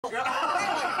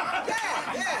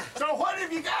Yeah. So what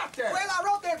have you got there? Well, I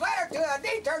wrote this letter to a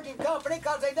detergent company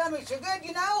because they done me so good,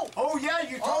 you know. Oh, yeah,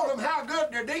 you told them how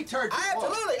good their detergent was.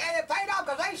 Absolutely, and it paid off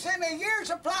because they sent me a year's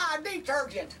supply of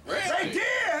detergent. Really? They did?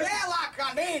 Yeah, like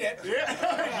I need it.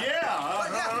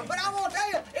 Yeah. But I want to tell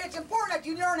you, it's important that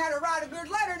you learn how to write a good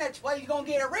letter, and that's the way you're going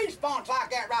to get a response like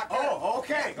that right there. Oh,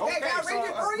 okay. Can I read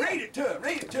it for you? Read it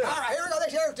to him. All right, here we go.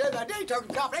 This here's to the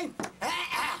detergent company.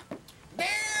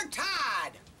 Dear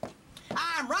Tide,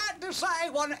 I'm right to say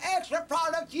what an excellent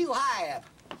product you have.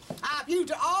 I've used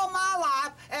it all my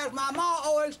life, as my mom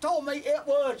always told me it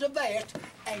was the best,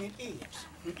 and it is.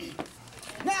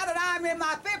 Now that I'm in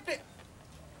my 30s,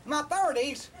 Book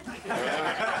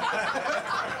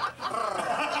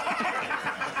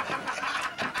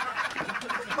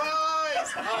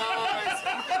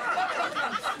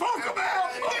 'em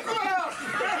out!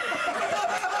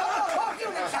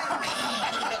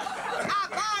 I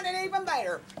find it even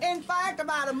better. In fact,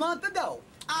 about a month ago,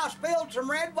 I spilled some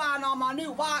red wine on my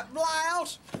new white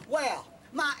blouse. Well,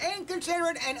 my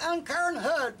inconsiderate and uncaring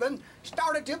husband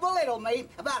started to belittle me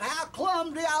about how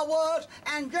clumsy I was,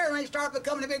 and generally started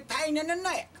becoming a big pain in the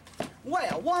neck.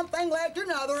 Well, one thing led to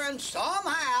another, and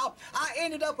somehow I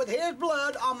ended up with his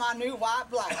blood on my new white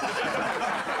blouse.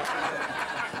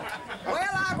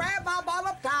 Well, I grabbed my bottle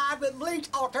of Tide with bleach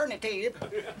alternative,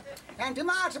 and to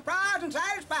my surprise and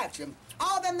satisfaction,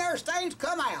 all them there stains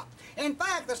come out. In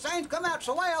fact, the stains come out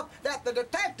so well that the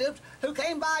detectives who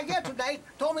came by yesterday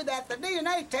told me that the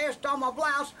DNA test on my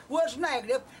blouse was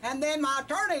negative, and then my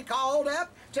attorney called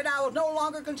up, said I was no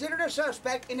longer considered a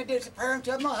suspect in the disappearance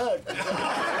of my husband.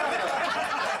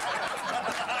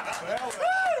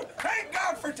 Woo! Thank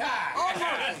God for Tide! Oh,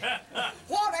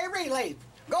 what a relief.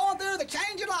 Going through the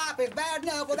change of life is bad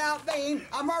enough without being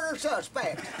a murder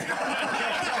suspect.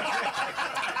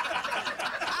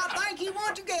 I thank you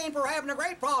once again for having a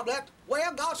great product.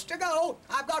 Well, gots to go.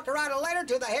 I've got to write a letter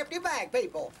to the hefty bag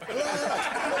people.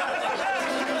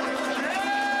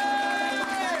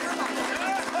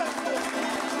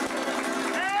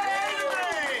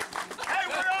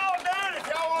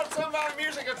 Some of our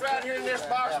music is right here in this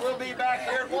box. We'll be back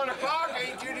here at 1 o'clock.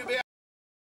 Ain't you to be